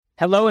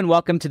Hello and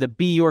welcome to the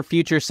Be Your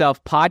Future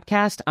Self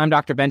podcast. I'm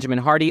Dr. Benjamin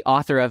Hardy,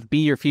 author of Be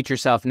Your Future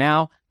Self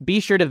Now. Be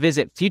sure to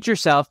visit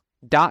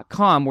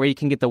futureself.com where you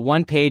can get the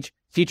one-page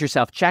Future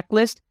Self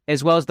checklist,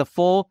 as well as the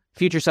full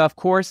Future Self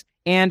course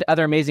and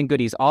other amazing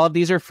goodies. All of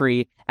these are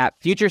free at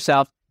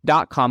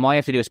futureself.com. All you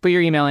have to do is put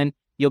your email in.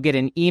 You'll get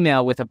an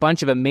email with a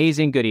bunch of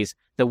amazing goodies.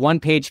 The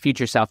one-page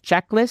Future Self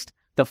checklist,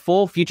 the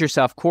full Future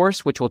Self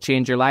course, which will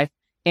change your life,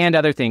 and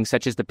other things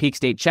such as the Peak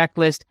State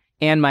checklist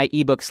and my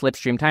ebook,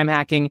 Slipstream Time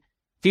Hacking.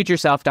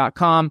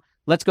 Futureself.com.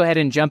 Let's go ahead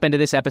and jump into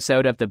this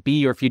episode of the Be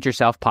Your Future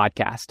Self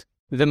podcast.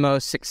 The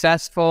most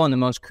successful and the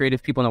most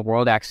creative people in the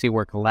world actually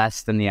work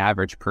less than the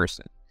average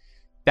person.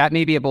 That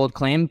may be a bold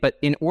claim, but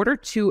in order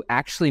to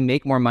actually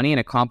make more money and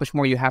accomplish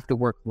more, you have to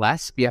work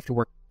less, but you have to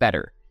work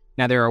better.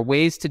 Now, there are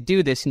ways to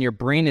do this, and your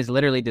brain is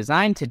literally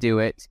designed to do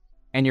it,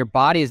 and your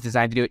body is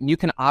designed to do it, and you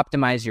can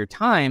optimize your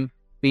time,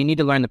 but you need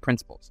to learn the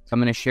principles. So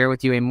I'm going to share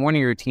with you a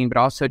morning routine, but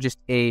also just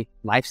a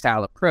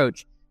lifestyle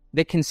approach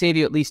that can save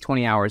you at least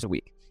 20 hours a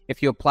week.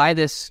 If you apply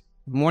this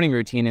morning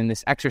routine and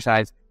this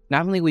exercise,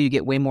 not only will you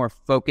get way more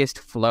focused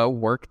flow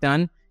work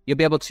done, you'll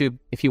be able to,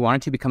 if you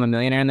wanted to, become a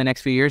millionaire in the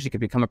next few years. You could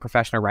become a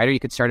professional writer. You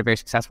could start a very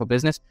successful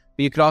business,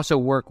 but you could also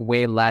work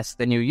way less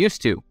than you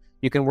used to.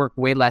 You can work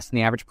way less than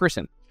the average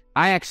person.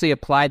 I actually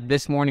applied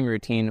this morning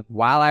routine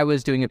while I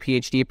was doing a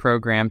PhD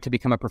program to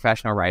become a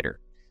professional writer.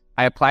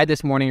 I applied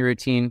this morning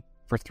routine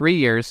for 3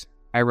 years.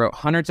 I wrote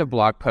hundreds of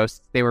blog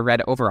posts. They were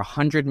read over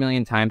 100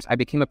 million times. I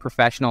became a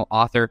professional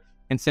author,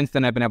 and since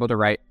then I've been able to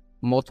write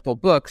multiple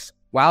books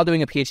while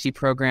doing a PhD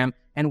program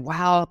and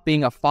while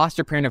being a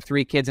foster parent of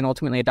 3 kids and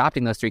ultimately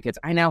adopting those 3 kids.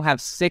 I now have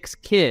 6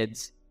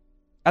 kids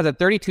as a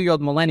 32-year-old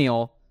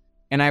millennial,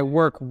 and I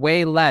work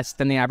way less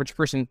than the average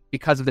person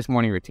because of this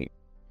morning routine.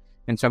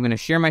 And so I'm going to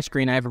share my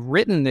screen. I have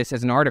written this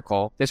as an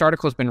article. This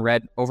article has been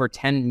read over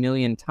 10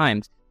 million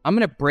times. I'm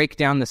going to break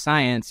down the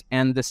science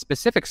and the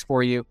specifics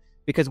for you,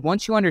 because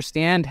once you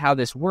understand how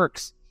this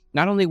works,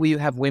 not only will you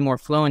have way more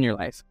flow in your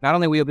life, not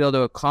only will you be able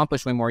to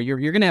accomplish way more, you're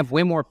going to have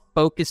way more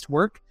focused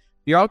work.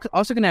 You're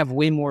also going to have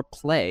way more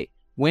play,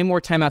 way more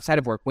time outside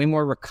of work, way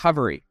more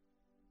recovery.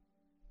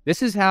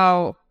 This is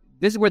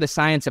where the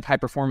science of high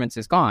performance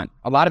is gone.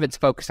 A lot of it's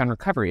focused on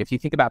recovery. If you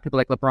think about people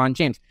like LeBron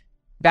James,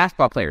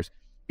 basketball players,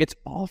 it's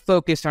all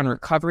focused on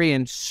recovery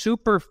and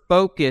super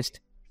focused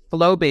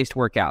flow-based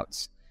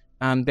workouts.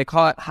 They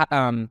call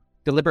it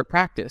deliberate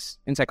practice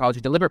in psychology.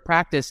 Deliberate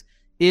practice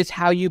is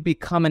how you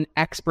become an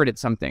expert at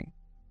something.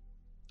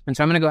 And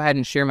so I'm going to go ahead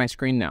and share my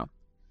screen now.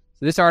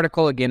 So this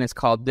article, again, is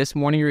called This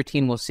Morning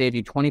Routine Will Save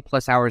You 20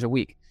 Plus Hours a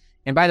Week.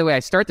 And by the way, I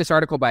start this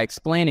article by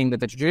explaining that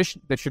the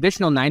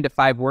traditional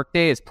 9-to-5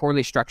 workday is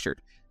poorly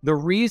structured. The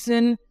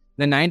reason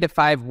the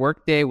 9-to-5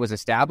 workday was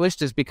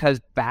established is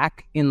because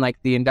back in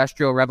like the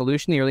Industrial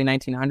Revolution, the early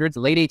 1900s,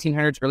 late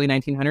 1800s, early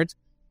 1900s,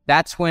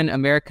 that's when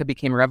America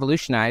became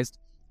revolutionized.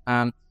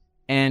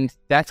 And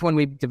that's when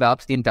we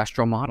developed the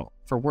industrial model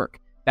for work.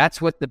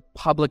 That's what the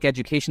public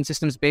education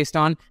system is based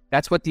on.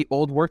 That's what the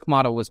old work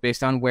model was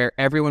based on, where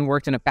everyone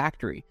worked in a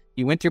factory.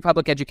 You went through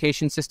public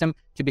education system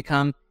to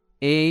become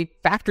a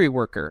factory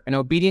worker, an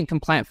obedient,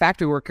 compliant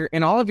factory worker,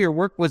 and all of your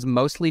work was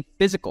mostly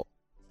physical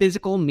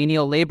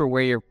menial labor,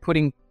 where you're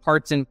putting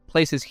parts in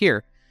places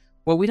here.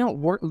 Well, we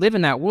don't live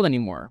in that world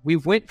anymore.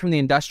 We've went from the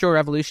Industrial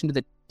Revolution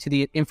to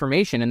the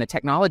information and the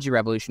technology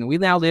revolution. We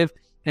now live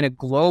in a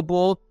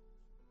global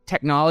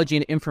technology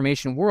and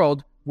information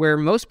world where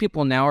most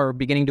people now are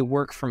beginning to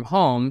work from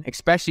home,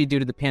 especially due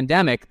to the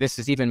pandemic. This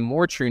is even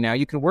more true now.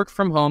 You can work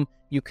from home,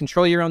 you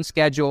control your own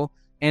schedule,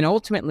 and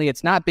ultimately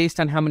it's not based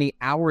on how many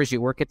hours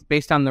you work, it's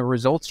based on the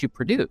results you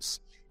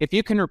produce. If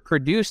you can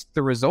produce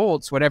the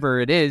results, whatever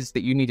it is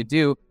that you need to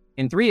do,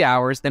 in 3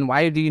 hours, then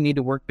why do you need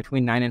to work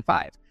between 9 and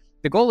 5?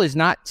 The goal is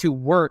not to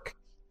work.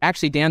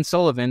 Actually, Dan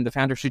Sullivan, the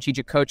founder of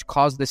Strategic Coach,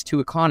 calls this 2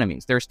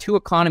 economies. There's 2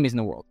 economies in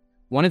the world.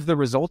 One is the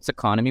results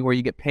economy, where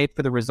you get paid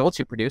for the results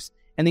you produce,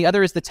 and the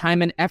other is the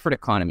time and effort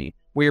economy,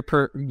 where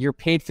you're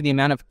paid for the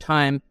amount of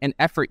time and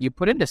effort you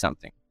put into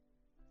something.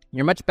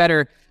 You're much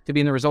better to be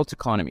in the results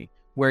economy,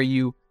 where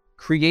you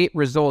create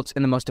results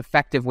in the most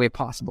effective way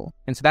possible.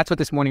 And so that's what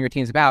this morning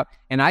routine is about.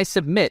 And I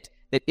submit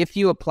that if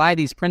you apply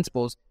these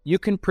principles, you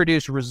can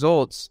produce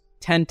results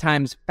 10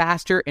 times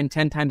faster and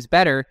 10 times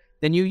better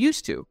than you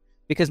used to.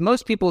 Because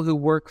most people who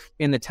work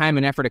in the time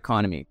and effort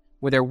economy,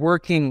 where they're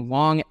working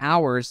long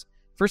hours,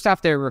 first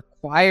off, they're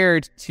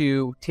required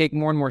to take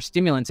more and more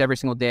stimulants every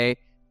single day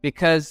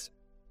because,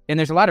 and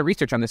there's a lot of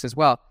research on this as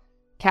well,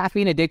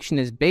 caffeine addiction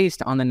is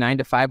based on the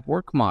 9-to-5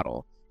 work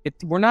model.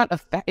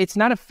 It's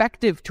not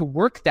effective to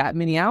work that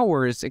many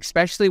hours,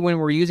 especially when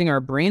we're using our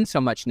brain so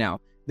much now.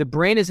 The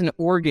brain is an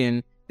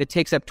organ that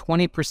takes up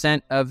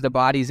 20% of the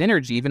body's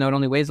energy, even though it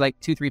only weighs like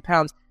 2-3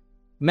 pounds.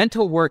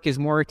 Mental work is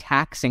more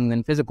taxing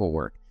than physical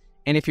work.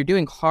 And if you're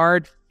doing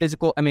hard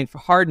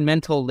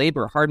mental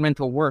labor, hard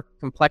mental work,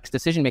 complex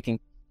decision-making,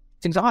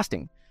 it's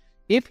exhausting.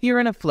 If you're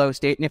in a flow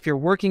state and if you're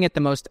working at the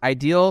most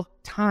ideal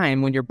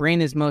time, when your brain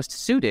is most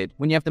suited,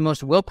 when you have the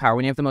most willpower,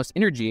 when you have the most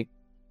energy,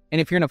 and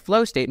if you're in a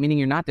flow state, meaning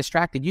you're not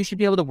distracted, you should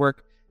be able to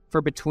work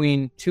for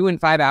between 2 and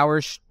 5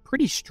 hours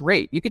pretty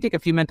straight. You could take a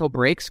few mental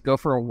breaks, go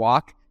for a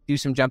walk, do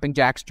some jumping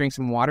jacks, drink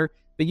some water,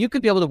 but you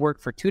could be able to work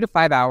for 2 to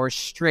 5 hours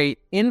straight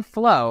in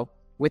flow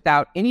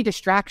without any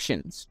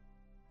distractions.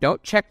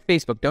 Don't check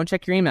Facebook. Don't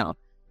check your email.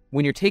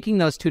 When you're taking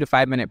those 2 to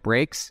 5 minute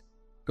breaks,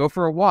 go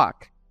for a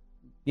walk.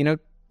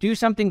 Do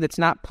something that's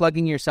not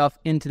plugging yourself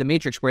into the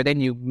matrix where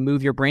then you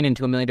move your brain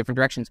into a million different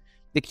directions.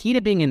 The key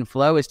to being in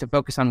flow is to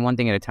focus on one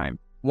thing at a time,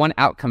 one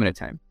outcome at a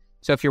time.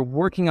 So if you're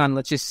working on,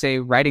 let's just say,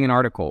 writing an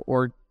article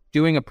or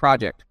doing a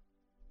project,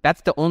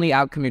 that's the only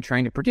outcome you're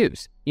trying to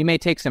produce. You may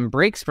take some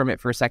breaks from it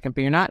for a second,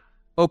 but you're not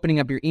opening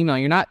up your email.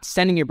 You're not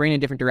sending your brain in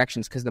different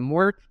directions, because the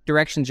more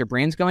directions your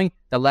brain's going,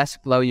 the less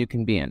flow you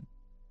can be in.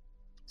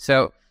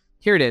 So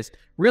here it is.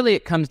 Really,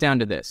 it comes down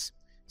to this.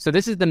 So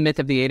this is the myth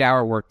of the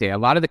 8-hour workday. A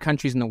lot of the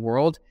countries in the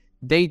world,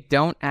 they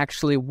don't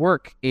actually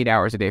work 8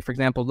 hours a day. For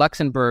example,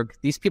 Luxembourg,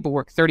 these people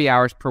work 30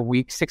 hours per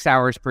week, 6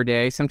 hours per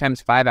day, sometimes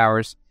 5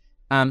 hours.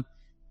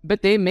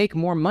 But they make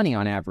more money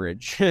on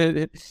average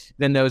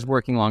than those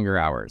working longer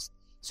hours.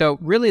 So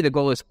really the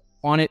goal is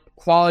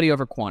quality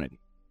over quantity.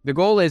 The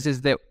goal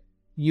is that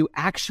you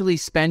actually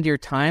spend your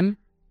time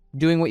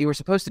doing what you were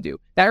supposed to do.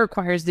 That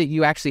requires that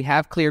you actually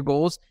have clear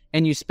goals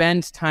and you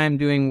spend time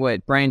doing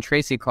what Brian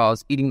Tracy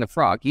calls eating the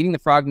frog. Eating the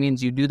frog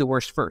means you do the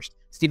worst first.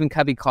 Stephen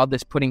Covey called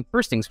this putting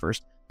first things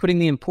first, putting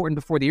the important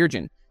before the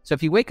urgent. So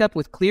if you wake up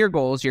with clear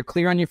goals, you're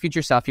clear on your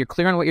future self, you're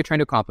clear on what you're trying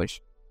to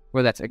accomplish.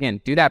 Well, that's,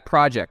 again, do that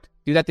project,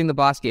 do that thing the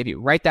boss gave you,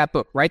 write that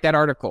book, write that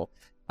article,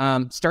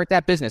 start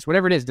that business,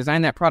 whatever it is,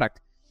 design that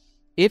product.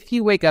 If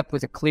you wake up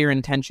with a clear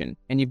intention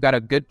and you've got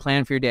a good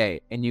plan for your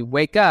day, and you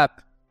wake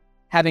up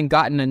having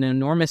gotten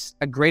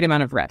a great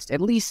amount of rest,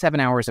 at least 7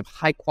 hours of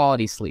high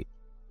quality sleep.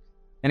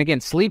 And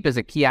again, sleep is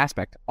a key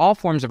aspect. All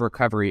forms of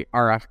recovery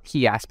are a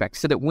key aspect,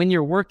 so that when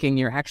you're working,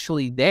 you're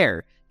actually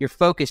there. You're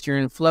focused, you're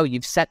in flow,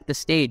 you've set the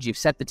stage, you've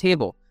set the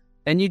table.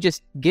 Then you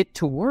just get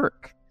to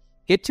work.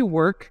 Get to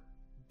work,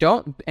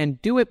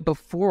 and do it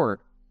before.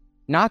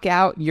 Knock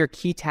out your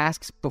key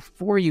tasks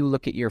before you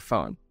look at your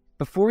phone,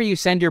 before you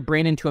send your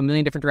brain into a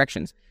million different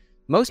directions.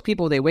 Most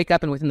people, they wake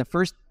up and within the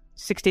first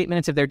 6 to 8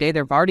 minutes of their day,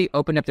 they've already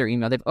opened up their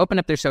email, they've opened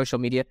up their social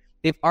media,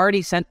 they've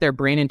already sent their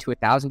brain into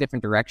 1,000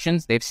 different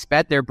directions, they've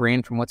sped their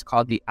brain from what's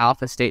called the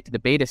alpha state to the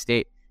beta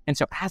state, and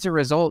so as a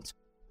result,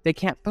 they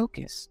can't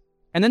focus.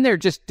 And then they're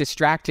just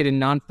distracted and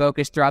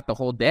non-focused throughout the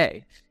whole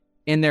day.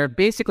 And they're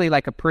basically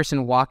like a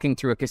person walking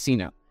through a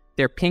casino.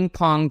 They're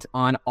ping-ponged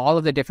on all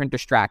of the different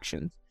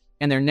distractions,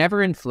 and they're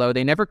never in flow,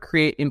 they never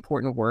create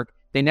important work,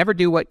 they never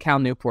do what Cal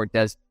Newport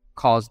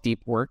calls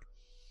deep work.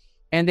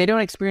 And they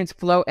don't experience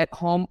flow at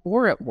home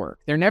or at work.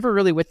 They're never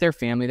really with their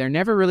family. They're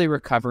never really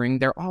recovering.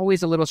 They're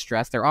always a little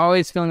stressed. They're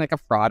always feeling like a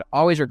fraud,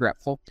 always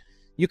regretful.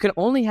 You can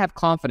only have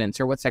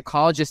confidence, or what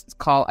psychologists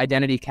call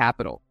identity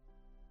capital,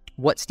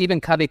 what Stephen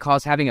Covey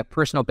calls having a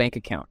personal bank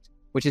account,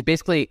 which is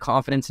basically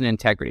confidence and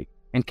integrity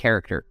and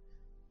character,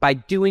 by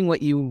doing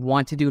what you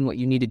want to do and what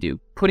you need to do,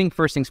 putting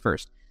first things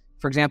first.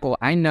 For example,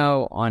 I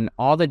know on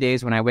all the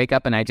days when I wake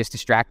up and I just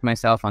distract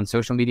myself on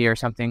social media or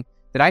something,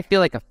 that I feel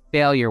like a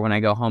failure when I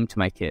go home to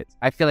my kids.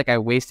 I feel like I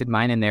wasted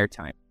mine and their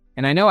time.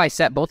 And I know I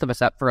set both of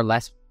us up for a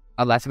less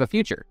of a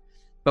future.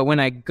 But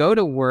when I go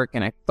to work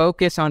and I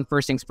focus on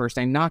first things first,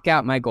 I knock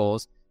out my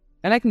goals,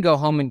 then I can go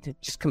home and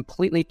just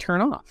completely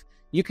turn off.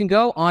 You can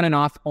go on and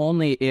off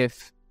only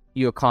if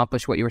you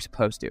accomplish what you were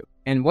supposed to.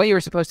 And what you were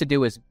supposed to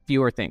do is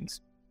fewer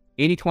things.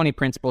 80-20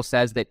 principle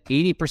says that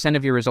 80%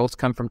 of your results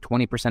come from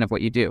 20% of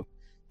what you do.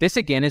 This,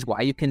 again, is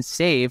why you can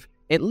save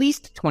at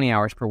least 20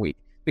 hours per week,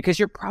 because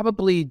you're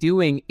probably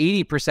doing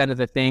 80% of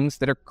the things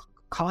that are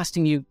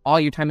costing you all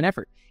your time and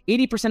effort.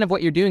 80% of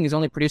what you're doing is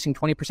only producing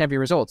 20% of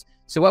your results.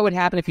 So what would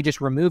happen if you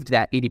just removed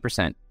that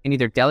 80% and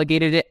either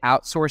delegated it,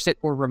 outsourced it,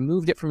 or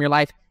removed it from your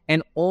life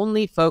and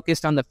only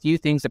focused on the few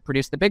things that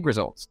produce the big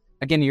results?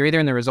 Again, you're either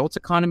in the results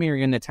economy or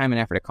you're in the time and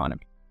effort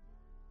economy.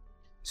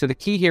 So the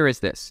key here is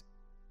this.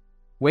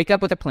 Wake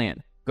up with a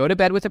plan. Go to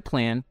bed with a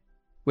plan,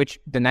 which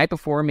the night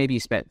before, maybe you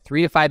spent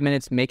 3 to 5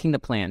 minutes making the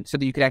plan so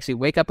that you could actually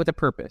wake up with a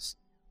purpose.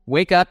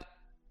 Wake up,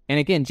 and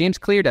again, James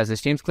Clear does this.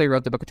 James Clear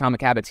wrote the book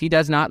Atomic Habits. He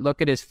does not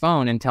look at his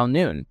phone until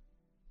noon.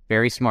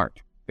 Very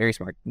smart. Very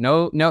smart.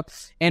 No.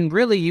 And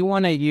really, you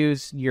want to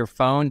use your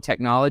phone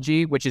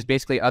technology, which is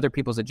basically other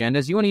people's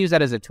agendas. You want to use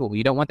that as a tool.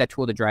 You don't want that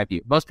tool to drive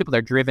you. Most people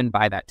are driven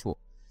by that tool.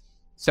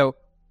 So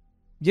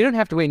you don't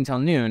have to wait until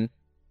noon,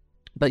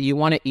 but you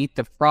want to eat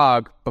the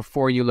frog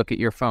before you look at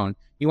your phone.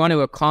 You want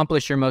to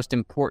accomplish your most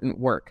important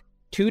work.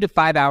 2 to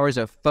 5 hours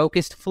of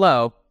focused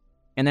flow,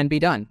 and then be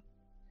done.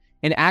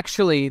 And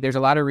actually, there's a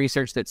lot of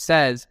research that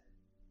says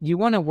you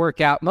want to work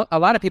out. A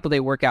lot of people, they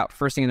work out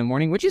first thing in the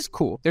morning, which is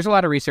cool. There's a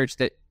lot of research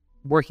that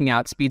working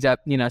out speeds up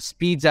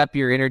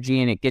your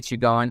energy and it gets you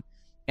going.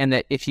 And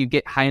that if you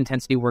get high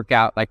intensity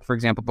workout, like for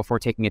example, before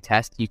taking a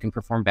test, you can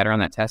perform better on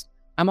that test.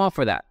 I'm all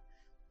for that.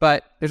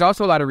 But there's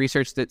also a lot of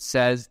research that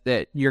says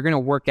that you're going to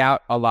work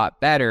out a lot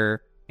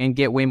better and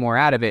get way more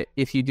out of it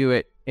if you do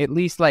it at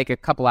least like a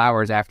couple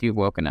hours after you've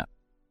woken up.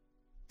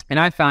 And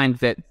I find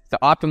that the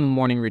optimum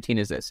morning routine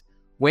is this.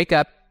 Wake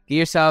up, Get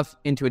yourself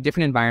into a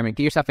different environment,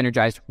 get yourself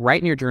energized, write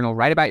in your journal,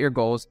 write about your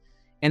goals,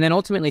 and then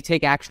ultimately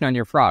take action on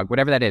your frog,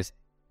 whatever that is.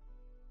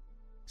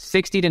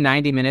 60 to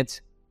 90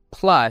 minutes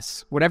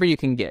plus whatever you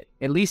can get,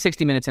 at least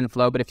 60 minutes in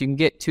flow. But if you can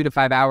get 2 to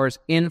 5 hours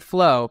in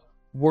flow,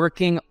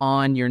 working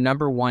on your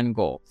number one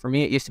goal. For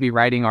me, it used to be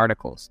writing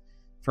articles.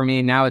 For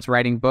me, now it's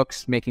writing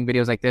books, making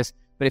videos like this.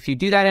 But if you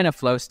do that in a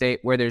flow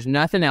state where there's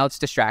nothing else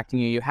distracting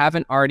you, you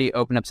haven't already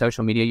opened up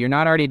social media, you're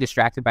not already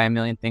distracted by a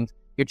million things,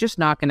 you're just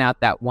knocking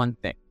out that one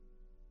thing.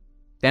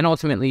 Then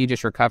ultimately you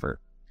just recover.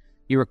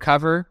 You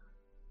recover,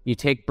 you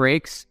take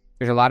breaks.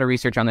 There's a lot of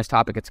research on this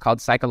topic. It's called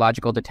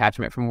psychological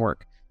detachment from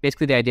work.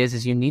 Basically, the idea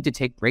is you need to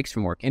take breaks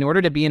from work. In order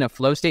to be in a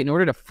flow state, in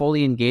order to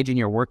fully engage in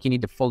your work, you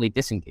need to fully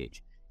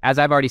disengage. As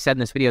I've already said in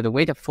this video, the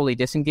way to fully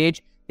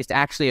disengage is to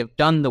actually have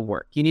done the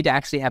work. You need to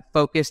actually have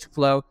focused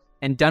flow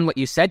and done what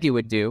you said you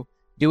would do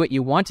what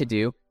you want to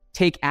do,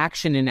 take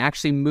action and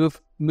actually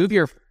move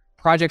your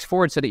projects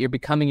forward so that you're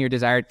becoming your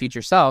desired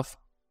future self.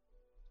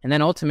 And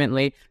then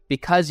ultimately,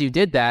 because you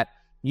did that,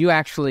 you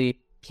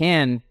actually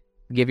can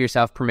give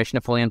yourself permission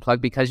to fully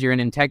unplug because you're in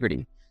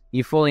integrity.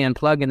 You fully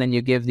unplug and then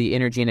you give the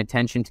energy and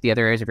attention to the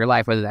other areas of your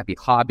life, whether that be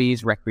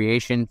hobbies,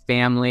 recreation,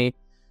 family,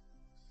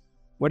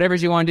 whatever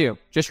you want to do.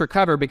 Just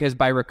recover, because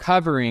by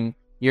recovering,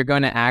 you're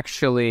going to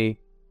actually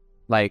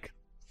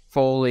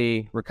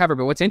fully recover.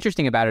 But what's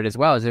interesting about it as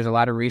well is there's a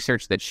lot of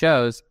research that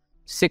shows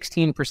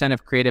 16%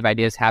 of creative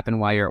ideas happen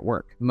while you're at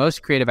work.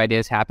 Most creative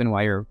ideas happen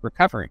while you're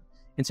recovering.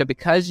 And so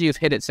because you've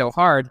hit it so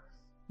hard,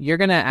 you're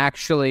going to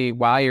actually,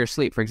 while you're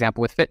asleep, for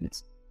example, with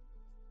fitness,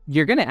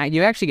 you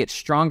actually get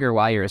stronger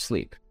while you're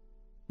asleep.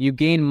 You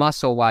gain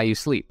muscle while you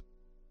sleep.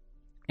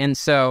 And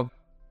so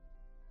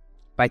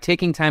by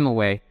taking time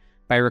away,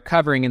 by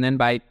recovering, and then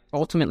by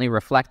ultimately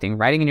reflecting,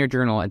 writing in your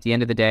journal at the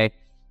end of the day,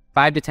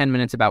 5 to 10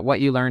 minutes about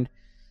what you learned.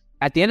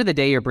 At the end of the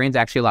day, your brain's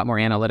actually a lot more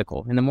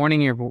analytical. In the morning,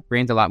 your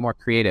brain's a lot more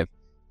creative.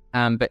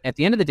 But at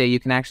the end of the day, you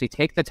can actually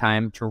take the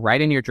time to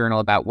write in your journal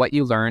about what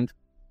you learned.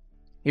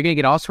 You're going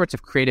to get all sorts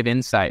of creative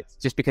insights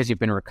just because you've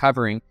been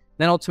recovering.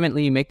 Then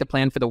ultimately, you make the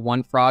plan for the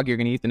one frog you're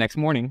going to eat the next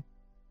morning,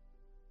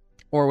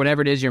 or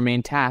whatever it is, your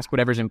main task,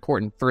 whatever's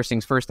important, first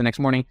things first the next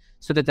morning,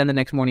 so that then the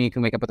next morning you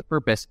can wake up with a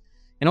purpose.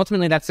 And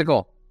ultimately, that's the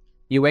goal.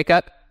 You wake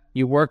up,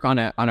 you work on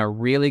a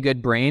really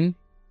good brain.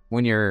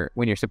 When your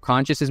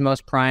subconscious is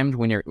most primed,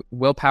 when your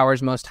willpower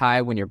is most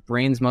high, when your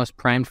brain's most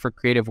primed for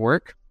creative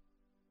work,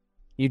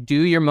 you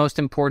do your most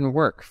important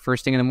work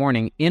first thing in the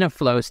morning in a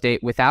flow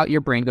state without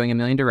your brain going a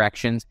million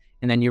directions,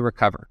 and then you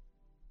recover.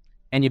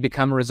 And you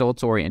become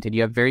results oriented.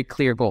 You have very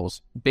clear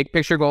goals, big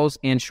picture goals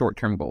and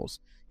short-term goals.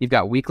 You've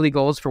got weekly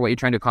goals for what you're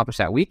trying to accomplish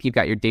that week. You've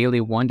got your daily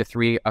 1 to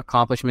 3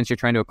 accomplishments you're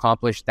trying to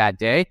accomplish that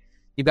day.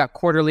 You've got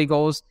quarterly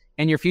goals,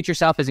 and your future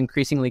self is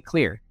increasingly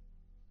clear.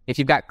 If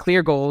you've got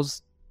clear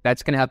goals,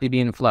 that's going to help you be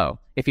in flow.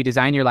 If you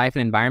design your life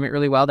and environment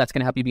really well, that's going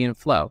to help you be in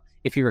flow.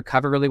 If you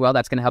recover really well,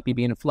 that's going to help you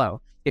be in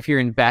flow. If you're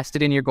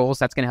invested in your goals,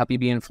 that's going to help you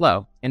be in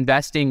flow.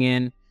 Investing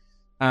in,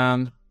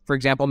 for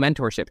example,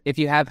 mentorship. If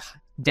you have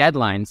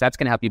deadlines, that's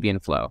going to help you be in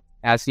flow.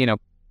 As you know,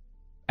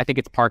 I think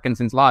it's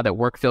Parkinson's law that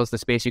work fills the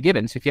space you give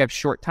it. So if you have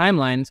short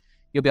timelines,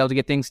 you'll be able to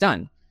get things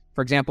done.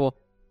 For example,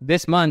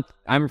 this month,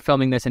 I'm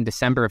filming this in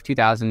December of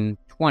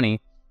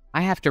 2020.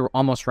 I have to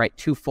almost write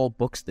 2 full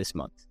books this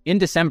month in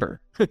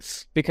December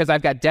because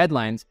I've got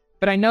deadlines,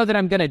 but I know that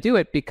I'm going to do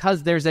it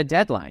because there's a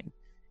deadline.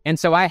 And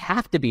so I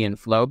have to be in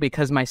flow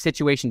because my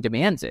situation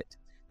demands it.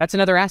 That's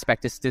another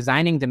aspect. It's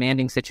designing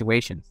demanding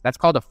situations. That's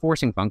called a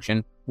forcing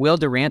function. Will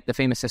Durant, the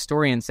famous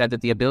historian, said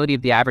that the ability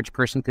of the average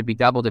person could be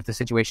doubled if the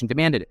situation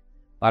demanded it.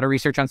 A lot of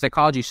research on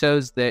psychology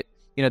shows that,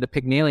 the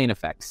Pygmalion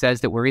effect says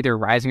that we're either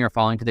rising or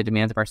falling to the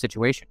demands of our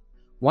situation.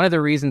 One of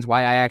the reasons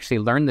why I actually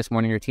learned this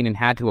morning routine and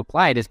had to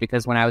apply it is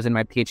because when I was in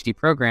my PhD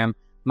program,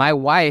 my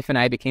wife and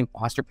I became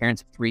foster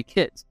parents of 3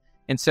 kids.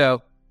 And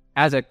so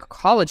as a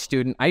college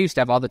student, I used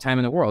to have all the time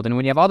in the world. And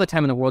when you have all the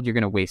time in the world, you're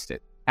going to waste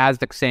it. As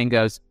the saying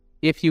goes,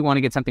 if you want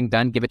to get something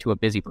done, give it to a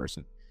busy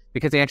person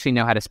because they actually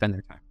know how to spend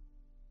their time.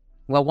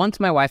 Well, once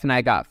my wife and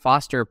I got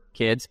foster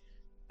kids,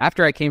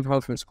 after I came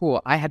home from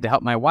school, I had to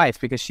help my wife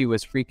because she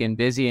was freaking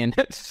busy and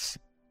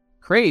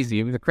crazy.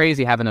 It was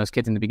crazy having those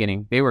kids in the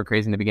beginning. They were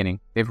crazy in the beginning.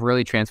 They've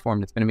really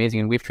transformed. It's been amazing,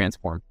 and we've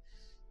transformed.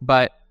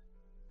 But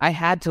I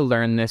had to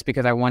learn this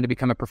because I wanted to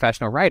become a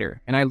professional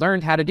writer, and I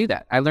learned how to do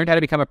that. I learned how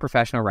to become a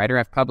professional writer.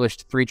 I've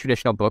published 3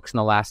 traditional books in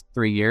the last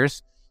 3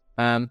 years.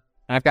 And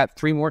I've got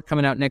 3 more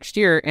coming out next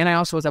year, and I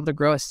also was able to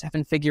grow a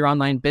 7-figure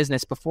online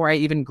business before I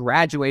even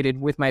graduated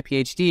with my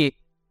PhD,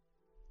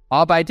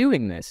 all by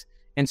doing this.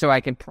 And so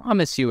I can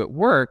promise you it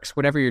works,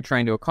 whatever you're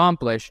trying to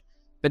accomplish.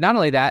 But not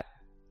only that,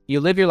 you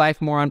live your life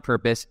more on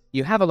purpose.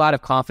 You have a lot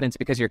of confidence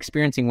because you're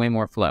experiencing way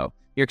more flow.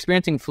 You're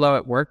experiencing flow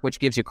at work, which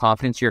gives you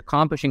confidence. You're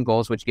accomplishing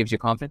goals, which gives you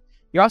confidence.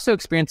 You're also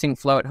experiencing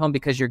flow at home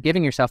because you're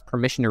giving yourself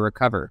permission to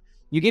recover.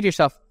 You give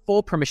yourself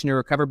full permission to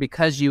recover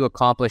because you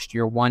accomplished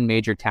your 1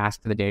 major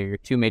task for the day or your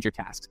 2 major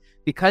tasks.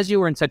 Because you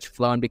were in such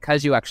flow and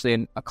because you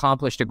actually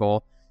accomplished a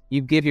goal, you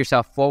give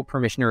yourself full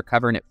permission to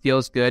recover and it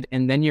feels good.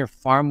 And then you're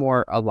far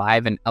more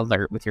alive and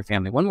alert with your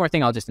family. One more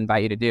thing I'll just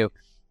invite you to do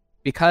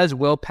because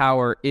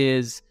willpower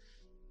is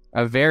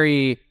a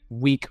very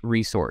weak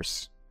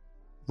resource.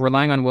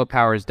 Relying on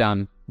willpower is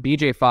dumb.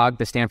 B.J. Fogg,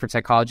 the Stanford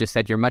psychologist,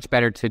 said you're much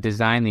better to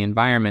design the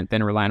environment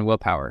than rely on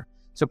willpower.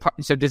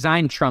 So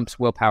design trumps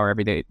willpower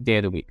every day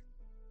of the week.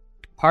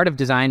 Part of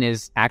design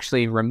is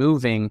actually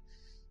removing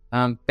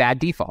bad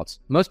defaults.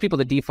 Most people,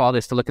 the default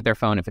is to look at their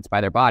phone if it's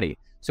by their body.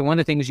 So one of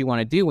the things you want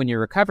to do when you're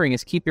recovering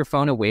is keep your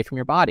phone away from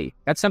your body.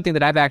 That's something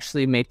that I've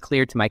actually made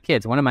clear to my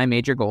kids. One of my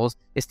major goals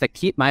is to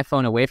keep my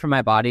phone away from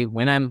my body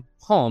when I'm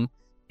home,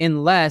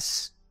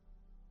 unless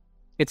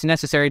it's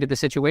necessary to the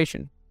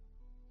situation.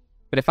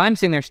 But if I'm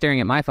sitting there staring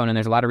at my phone, and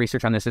there's a lot of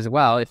research on this as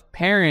well, if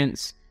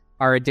parents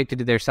are addicted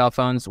to their cell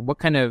phones, what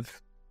do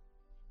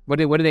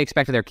they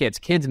expect of their kids?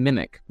 Kids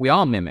mimic. We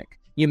all mimic.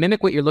 You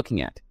mimic what you're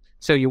looking at.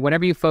 So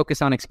whatever you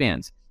focus on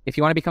expands. If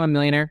you want to become a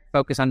millionaire,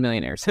 focus on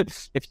millionaires.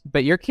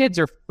 But your kids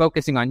are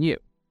focusing on you.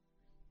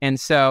 And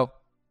so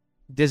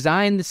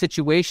design the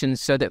situation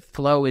so that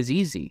flow is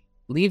easy.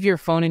 Leave your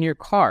phone in your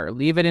car.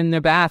 Leave it in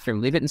the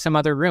bathroom. Leave it in some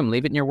other room.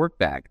 Leave it in your work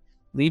bag.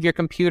 Leave your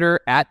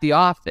computer at the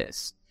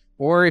office.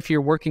 Or if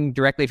you're working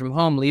directly from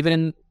home, leave it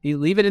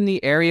in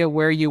the area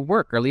where you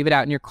work, or leave it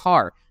out in your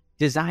car.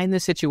 Design the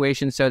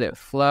situation so that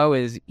flow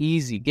is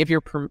easy. Give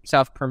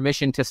yourself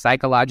permission to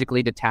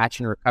psychologically detach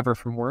and recover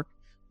from work.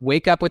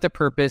 Wake up with a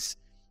purpose.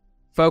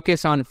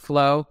 Focus on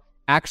flow.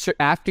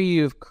 After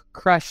you've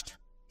crushed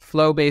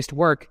flow-based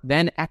work,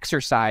 then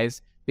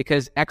exercise,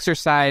 because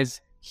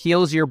exercise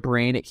heals your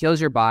brain. It heals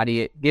your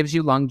body. It gives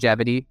you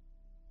longevity.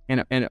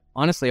 And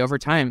honestly, over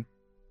time,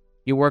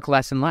 you work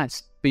less and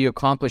less, but you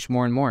accomplish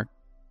more and more.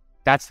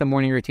 That's the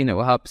morning routine that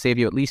will help save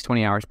you at least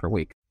 20 hours per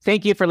week.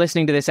 Thank you for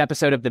listening to this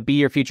episode of the Be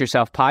Your Future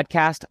Self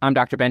podcast. I'm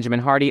Dr. Benjamin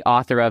Hardy,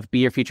 author of Be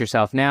Your Future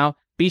Self Now.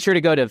 Be sure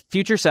to go to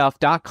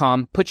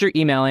futureself.com, put your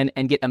email in,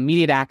 and get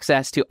immediate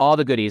access to all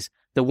the goodies.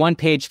 The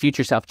one-page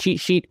Future Self cheat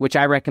sheet, which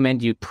I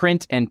recommend you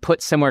print and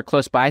put somewhere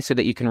close by so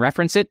that you can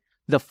reference it.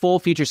 The full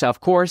Future Self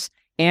course,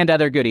 and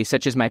other goodies,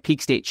 such as my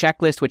peak state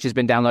checklist, which has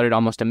been downloaded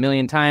almost 1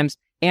 million times,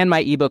 and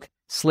my ebook,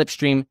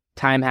 Slipstream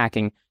Time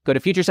Hacking. Go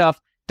to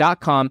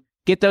futureself.com,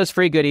 get those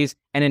free goodies,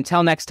 and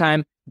until next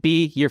time,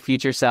 be your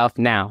future self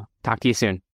now. Talk to you soon.